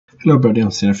Hello everybody, I'm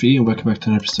Evrything and welcome back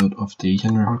to an episode of the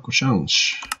January Hardcore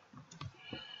Challenge.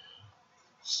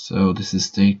 So this is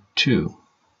day 2.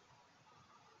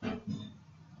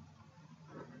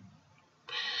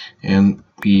 And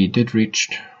we did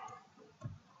reach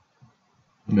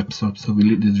an episode, so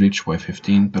we did reach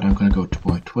Y15, but I'm gonna go to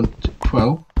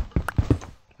Y12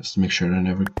 just to make sure I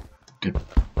never get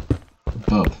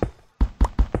above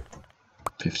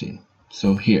 15.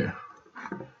 So here,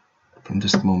 from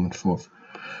this moment forth.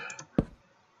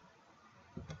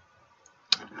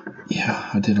 Yeah,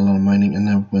 I did a lot of mining and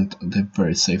I went the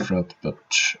very safe route, but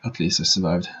at least I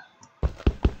survived.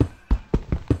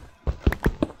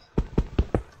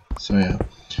 So yeah.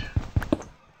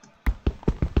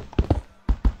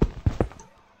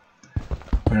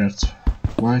 We're at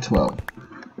Y12.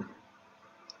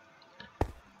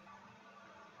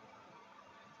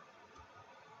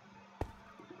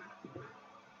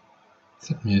 Is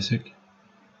that music?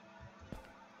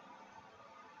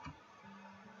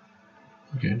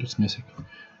 Okay, that's music.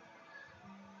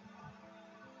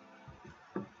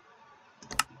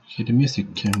 Okay, the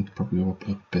music can probably go up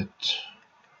a bit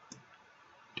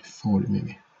to 40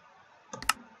 maybe.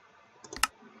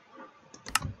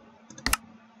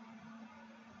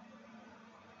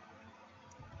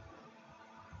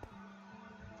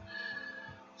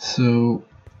 So,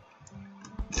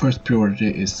 first priority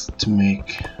is to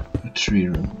make a tree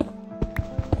room.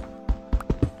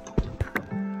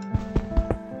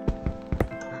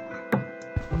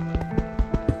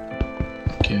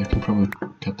 I can probably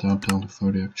cut that down to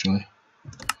 30 actually.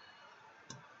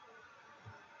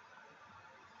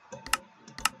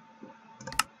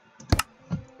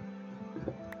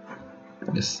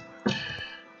 Yes.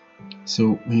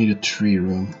 So we need a tree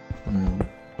room.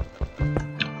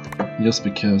 Just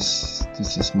because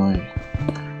this is my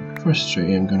first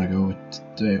tree, I'm gonna go with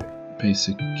the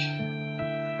basic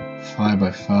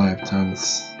 5x5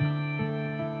 times.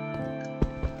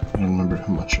 I don't remember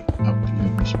how much I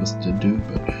was supposed to do,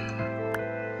 but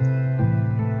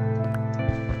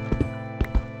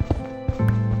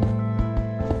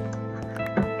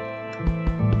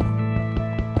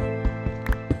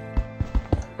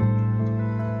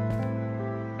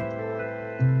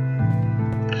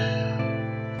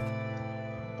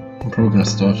I'm probably gonna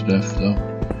start to death though,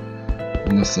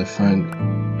 unless I find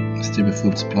a stable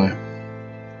food supply.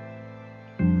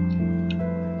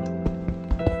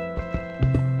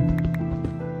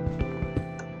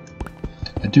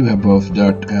 I do have both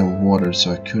dirt and water,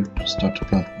 so I could start to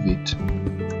plant wheat.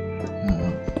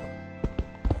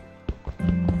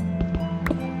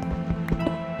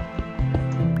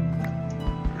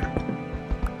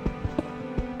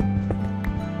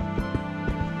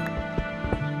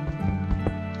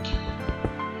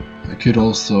 I could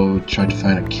also try to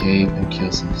find a cave and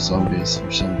kill some zombies or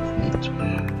some meat.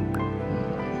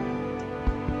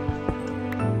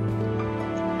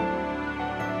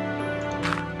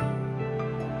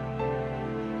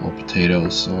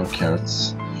 Potatoes or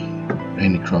carrots,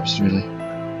 any crops really.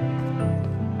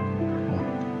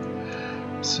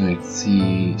 So let's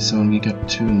see, so we got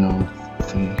 2 now,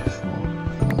 3, 4,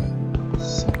 5,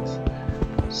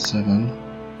 6,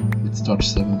 7. Let's start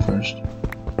 7 first.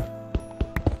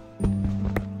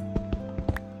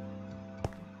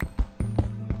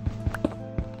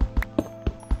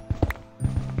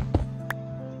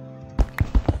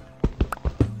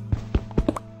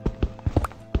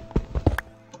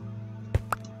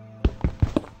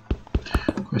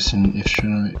 Question if should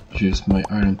I use my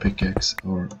iron pickaxe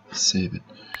or save it.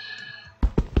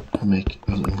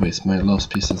 I'll waste my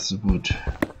last pieces of wood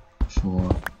for.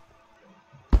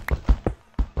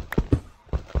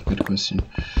 Good question.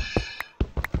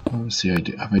 Let's see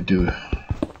how I do.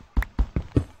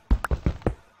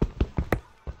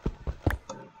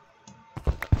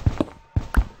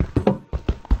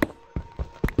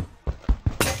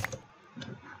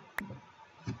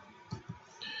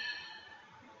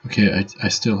 Okay, I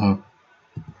still have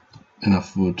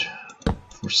enough wood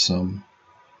for some,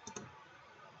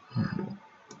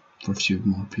 for a few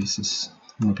more pieces,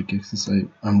 more pickaxes.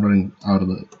 I'm running out of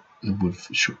the wood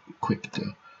quick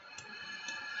though.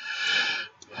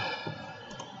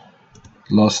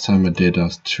 Last time I did a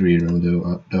tree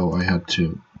room though I had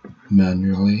to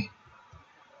manually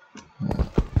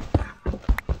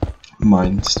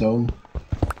mine stone,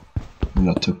 and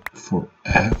that took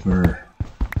forever.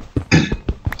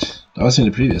 That was in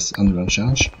the previous underground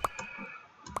challenge.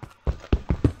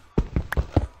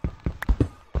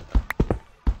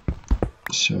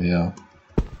 So yeah.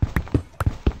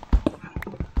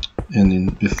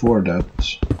 And before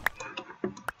that,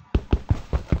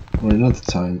 or another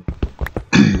time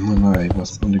when I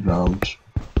was underground,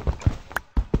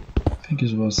 I think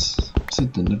it was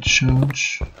it the net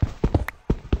charge?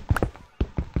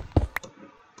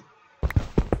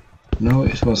 No,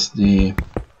 it was the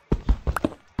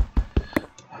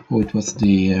it was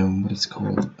the what it's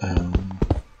called,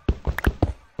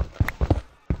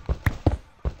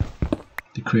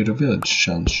 the Creative Village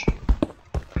challenge.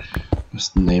 That's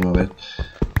the name of it,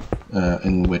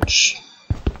 in which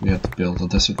we had to build a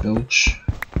desert village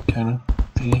kind of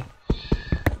thingy.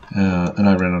 And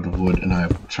I ran out of wood, and I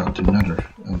traveled to Nether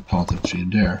and planted a tree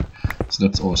there. So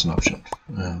that's always an option.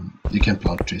 You can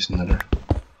plant trees in Nether.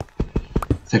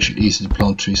 It's actually easier to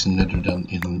plant trees in Nether than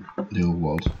in the old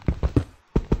world,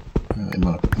 in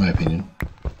my opinion.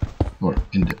 Or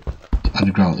in the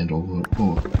underground in the old world,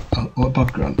 or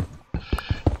above ground.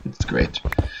 It's great.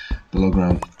 Below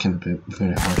ground can be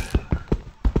very hard.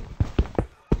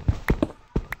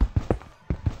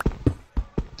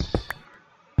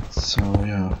 So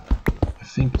yeah, I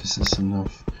think this is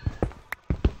enough.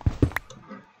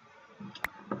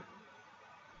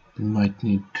 We might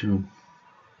need to,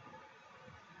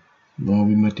 well,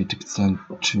 we might need to extend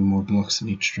 2 more blocks in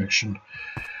each direction.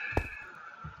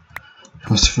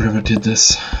 Because forever did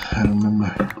this, I don't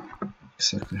remember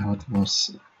exactly how it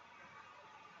was.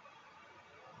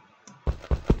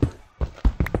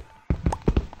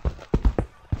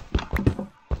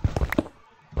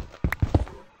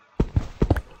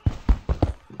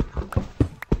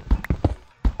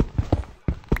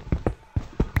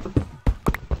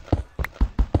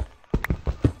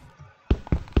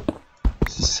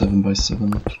 This is 7 by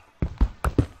 7.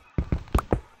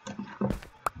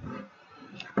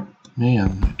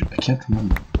 Man, I can't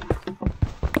remember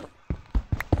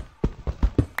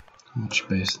how much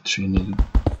space the tree needed.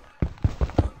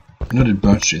 I know the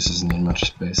birch trees doesn't need much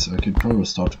space, so I could probably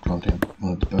start planting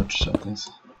one of the birch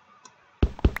saplings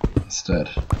instead.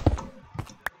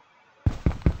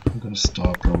 I'm gonna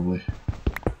start probably.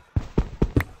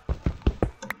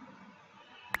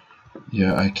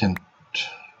 Yeah, I can't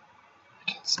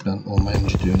spend all my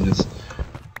energy doing this.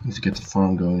 I need to get the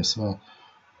farm going as well.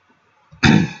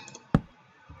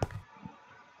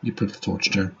 You put the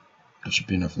torch there. That should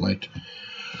be enough light.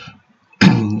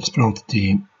 Let's put on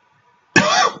the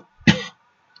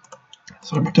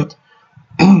sorry about that.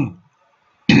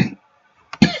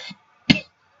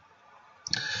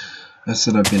 I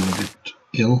said I've been a bit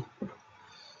ill,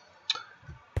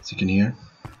 as you can hear.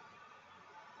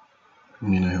 I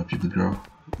mean, I hope you will grow.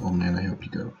 Oh man, I hope you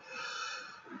go.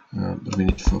 But we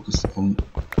need to focus on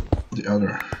the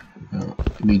other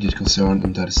immediate concern,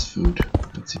 and that is food.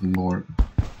 That's even more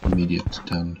immediate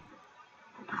than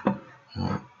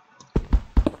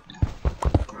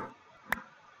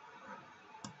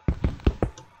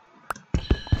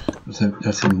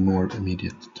that's even more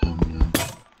immediate than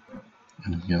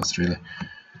anything else, really.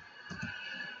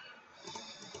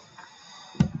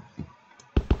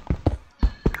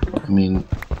 I mean,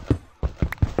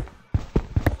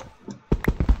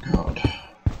 God.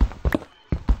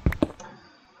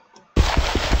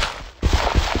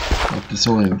 But there's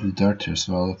only a little dirt here as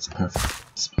well. That's a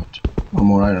perfect spot. Oh,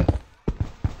 more iron.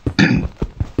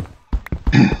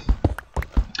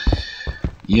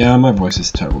 Yeah, my voice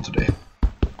is terrible today.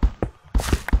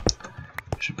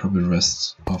 I should probably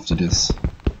rest after this.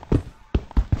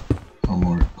 I'm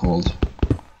more cold.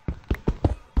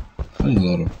 Finding a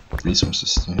lot of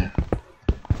resources down here.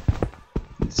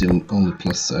 It's the only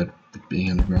plus side with being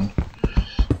underground.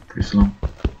 Pretty slow.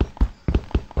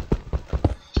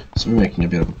 So we're making a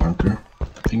bit of a bunker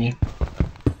thingy,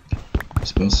 I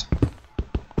suppose.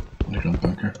 Underground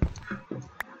bunker.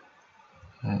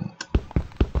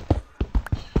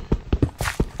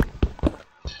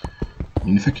 I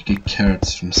mean, if I could get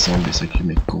carrots from zombies, I could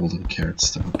make golden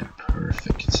carrots. That would be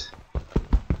perfect.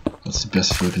 That's the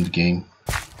best food in the game,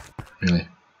 really.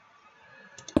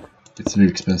 It's really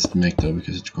expensive to make though,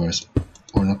 because it requires,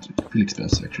 or not really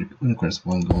expensive actually, it requires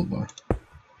 1 gold bar.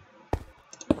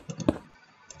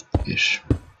 Ish.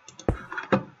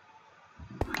 At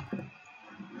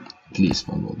least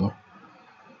 1 gold bar.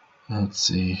 Let's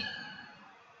see.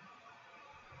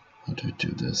 How do we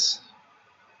do this?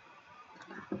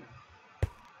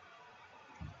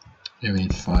 Yeah, we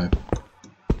need 5.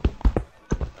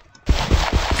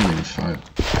 We need 5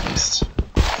 at least.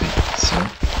 I think so.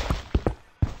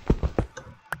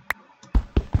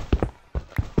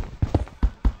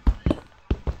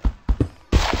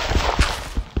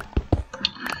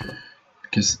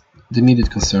 Because the immediate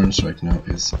concerns right now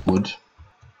is wood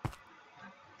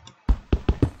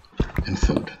and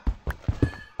food.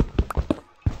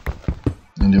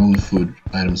 And the only food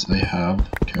items I have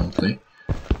currently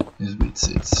is wheat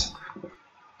seeds.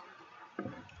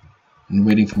 And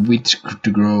waiting for wheat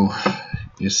to grow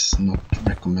is not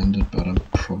recommended, but I'm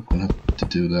probably gonna have to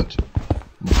do that,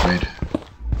 I'm afraid.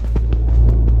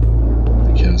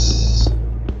 Because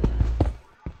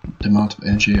the amount of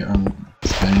energy I'm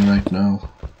spending right now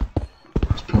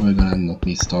is probably gonna not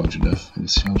me starving to death in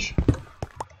this challenge.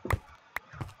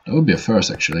 That would be a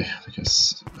first actually,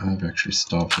 because I've actually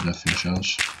starved to death in the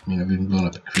challenge. I mean, I've been blown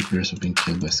up by creepers, I've been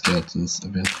killed by skeletons,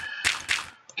 I've been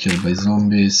killed by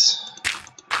zombies,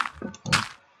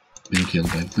 I've been killed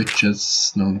by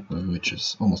witches, no, not by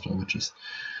witches, almost by witches.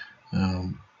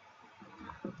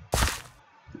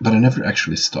 But I never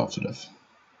actually starved to death.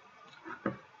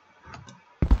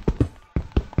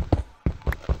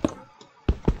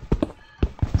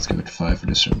 Let's give it 5 for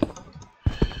this room.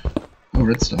 Oh,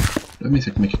 redstone. That means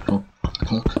I can make a clock.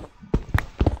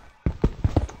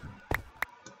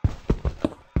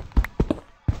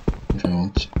 If I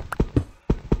want.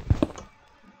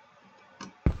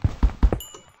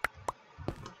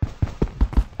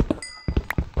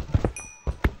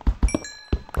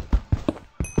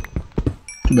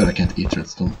 Too bad I can't eat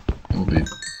redstone. That would be...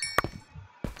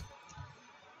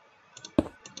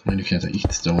 And you can't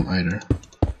eat stone either.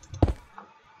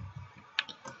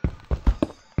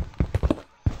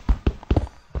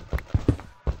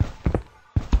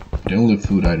 The only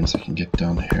food items I can get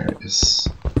down here is...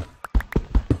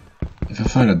 If I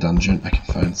find a dungeon, I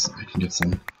can get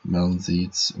some melon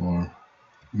seeds or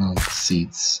melon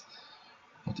seeds,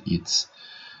 not eats.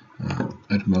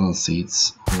 Either melon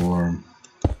seeds or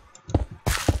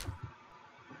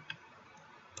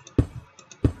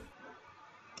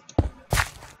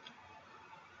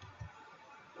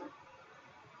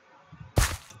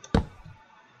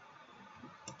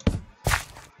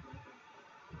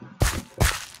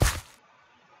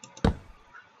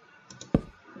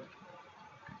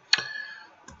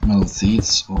melon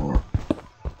seeds or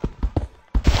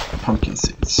pumpkin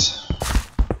seeds.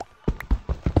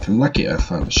 If I'm lucky, I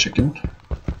find a chicken.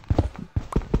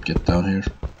 Get down here.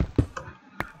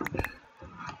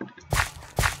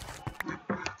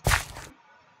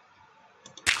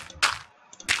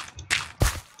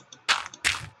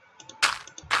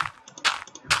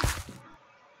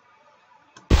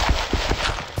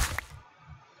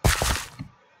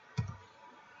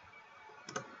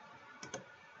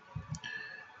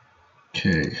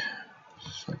 Okay,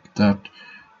 just like that.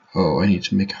 Oh, I need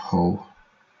to make a hoe.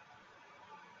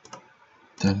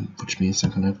 Then, which means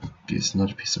I'm gonna use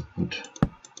another piece of wood.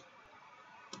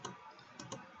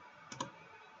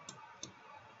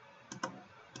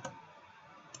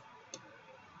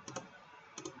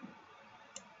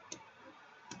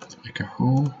 Let's make a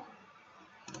hoe.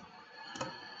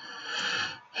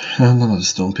 And another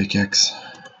stone pickaxe.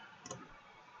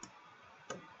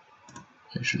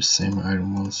 I should save my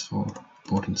iron ones for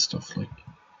important stuff like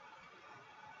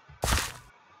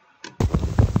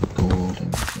gold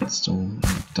and redstone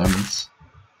and diamonds.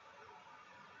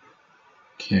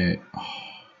 Okay, I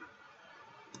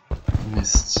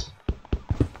missed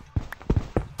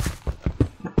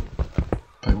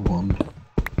by 1.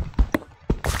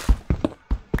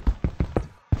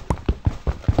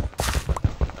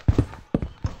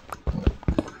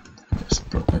 I just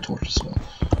broke my torch as well.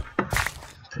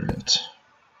 Brilliant.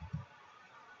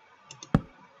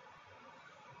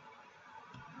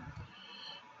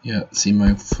 Yeah, see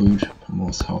my food,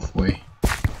 almost halfway.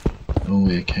 The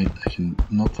only way I can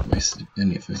not waste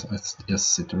any of it, I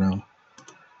just sit around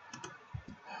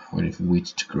waiting for wheat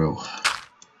to grow.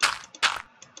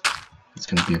 It's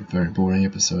gonna be a very boring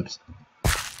episode.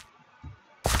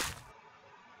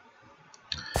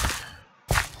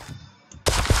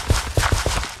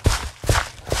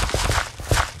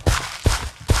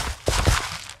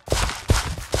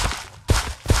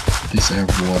 At least I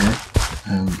have water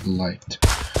and light.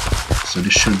 So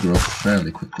this should grow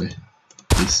fairly quickly,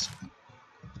 at least.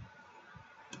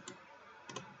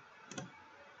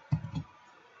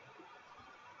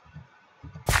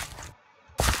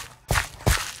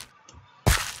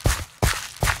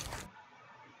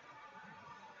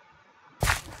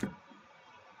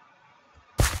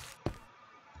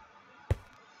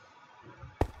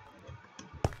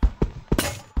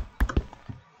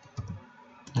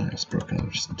 I just broke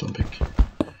another stone pick.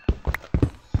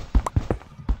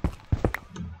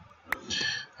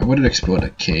 I would have explored a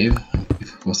cave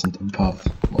if it wasn't above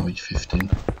log 15.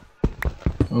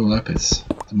 Oh, lapis,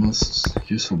 the most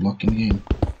useful block in the game.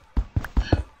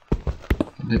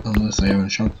 Unless I have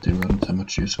enchanted it, I don't have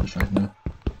much use for it right now.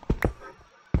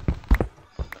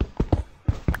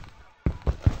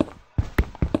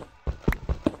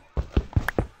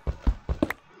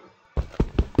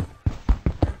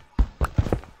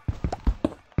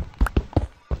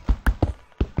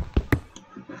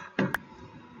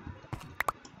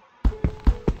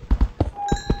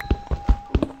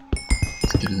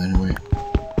 did it anyway.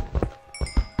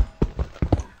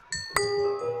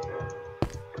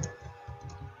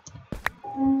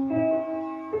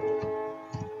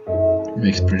 It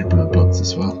makes pretty blood blocks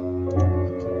as well.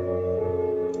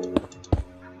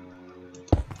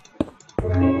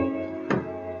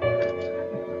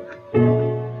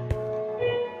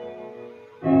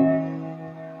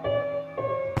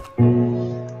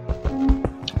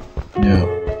 Yeah,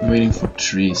 waiting for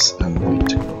trees and wheat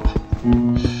to grow.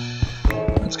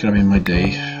 That's gonna be my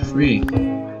day 3.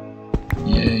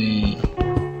 Yay!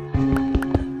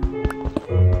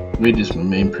 Wheat is my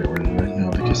main priority right now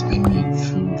because I need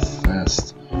food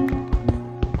fast.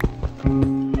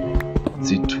 Let's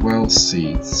see, 12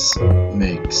 seeds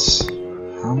makes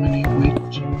how many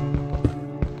wheat?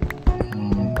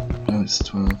 No, it's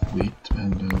 12 wheat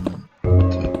and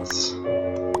that's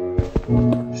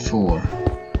 4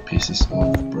 pieces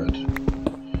of bread.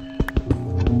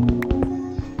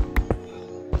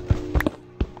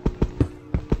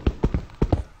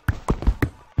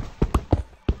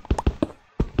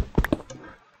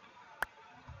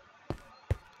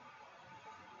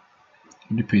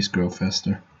 Can you please grow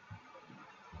faster?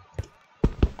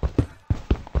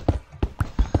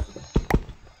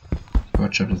 Bar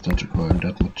chapters don't require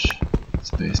that much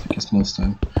space because most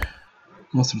of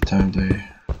the time they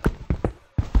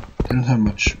don't have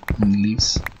much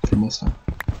leaves for most of them.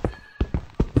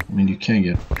 I mean, you can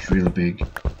get really big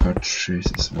birch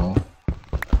trees as well.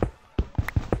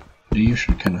 They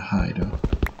usually kind of high though.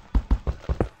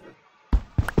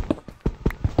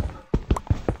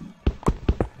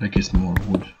 That gives more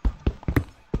wood.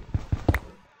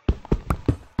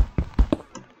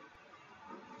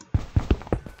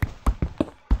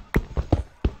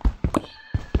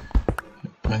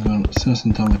 I'm gonna, as soon as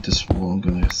I'm done with this wall, I'm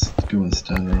gonna just go and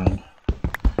stand around.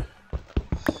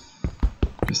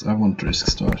 Because I won't risk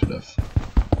starting off.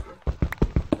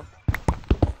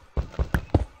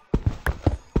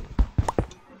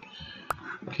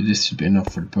 Okay, this should be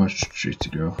enough for the birch tree to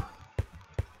grow.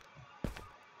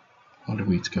 All the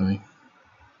wheat's going.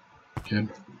 Good.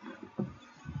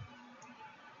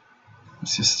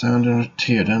 Let's just stand right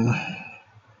here then.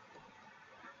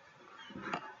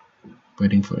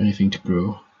 Waiting for anything to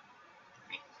grow.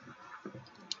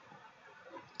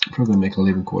 Probably make a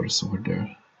living quarters over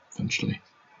there eventually.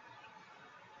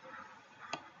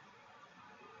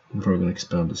 I'm probably gonna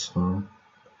expand this farm.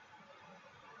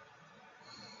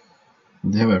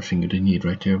 They have everything they need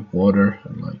right here, water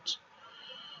and light.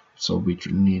 So wheat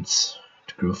really needs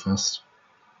to grow fast.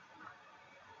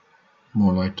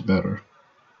 More light the better.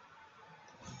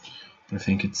 I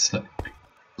think it's like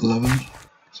 11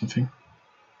 something.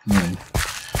 9.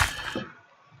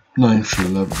 9 through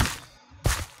 11.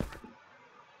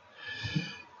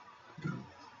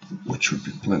 Which would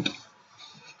be plenty.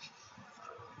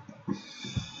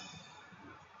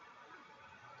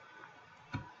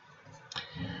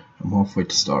 I'm halfway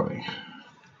to starving.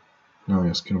 Now I'm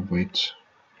just gonna wait.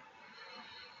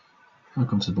 Now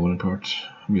comes the boiling part.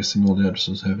 I'm guessing all the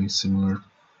others are having similar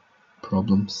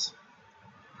problems.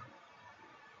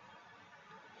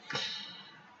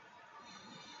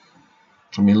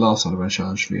 I mean, last time I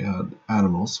challenge we had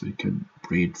animals we could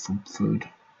breed for food.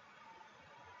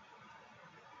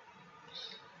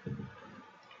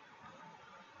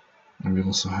 And we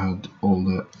also had all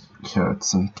the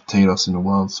carrots and potatoes in the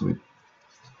wild, so we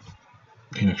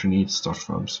didn't actually need to start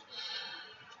farms.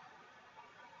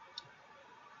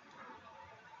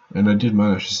 And I did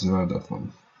manage to survive that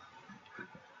one.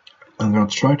 I'm gonna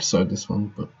try to survive this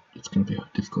one, but it's gonna be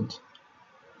difficult.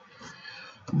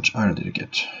 How much iron did I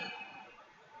get?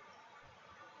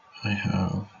 I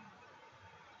have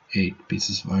 8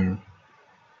 pieces of iron.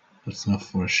 That's enough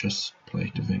for a chest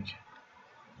plate, I think.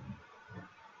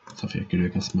 So I think I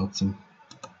can smelt some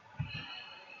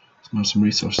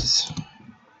resources.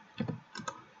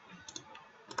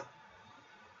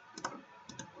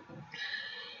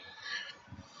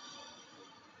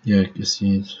 Yeah, I guess you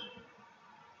need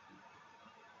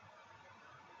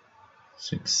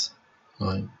 6,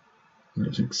 9,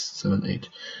 6, 7, 8.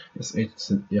 Yes, 8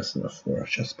 is just enough for a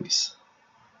chest piece.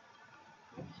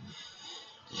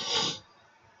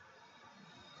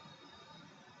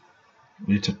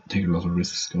 We need to take a lot of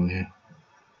risks going here.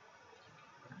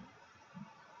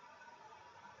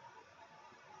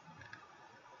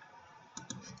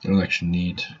 I don't actually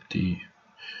need the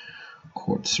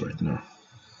quartz right now.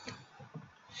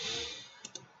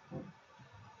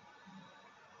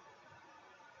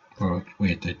 Oh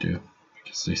wait, I do,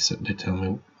 because they tell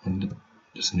me when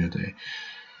there's a new day.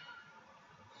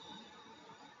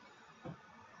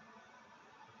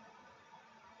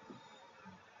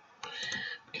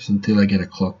 Because until I get a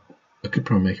clock I could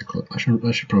probably make a clock. I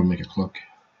should probably make a clock.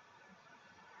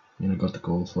 You know, I got the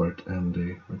gold for it and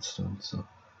the redstone, so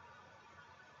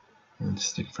and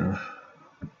stick for.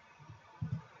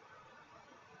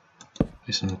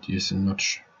 I'm not using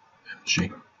much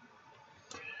MHC.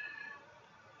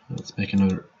 Let's make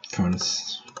another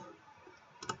furnace.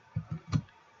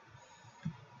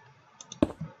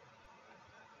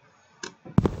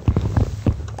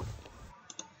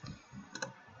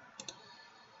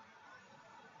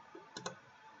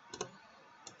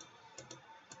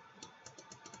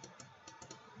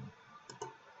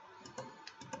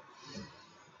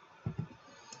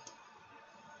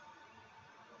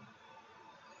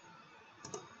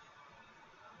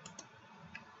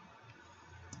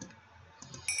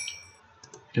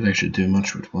 Could actually do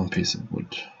much with one piece of wood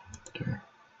there.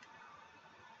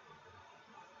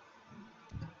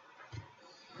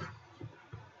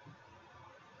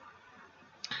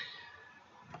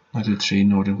 Not actually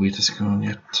know the wheat is gone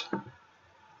yet.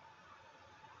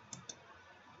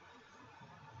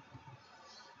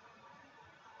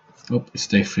 Oh, it's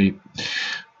day 3,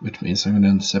 which means I'm gonna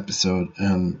end this episode,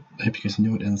 and I hope you guys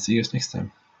enjoyed and see you guys next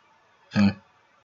time. Bye.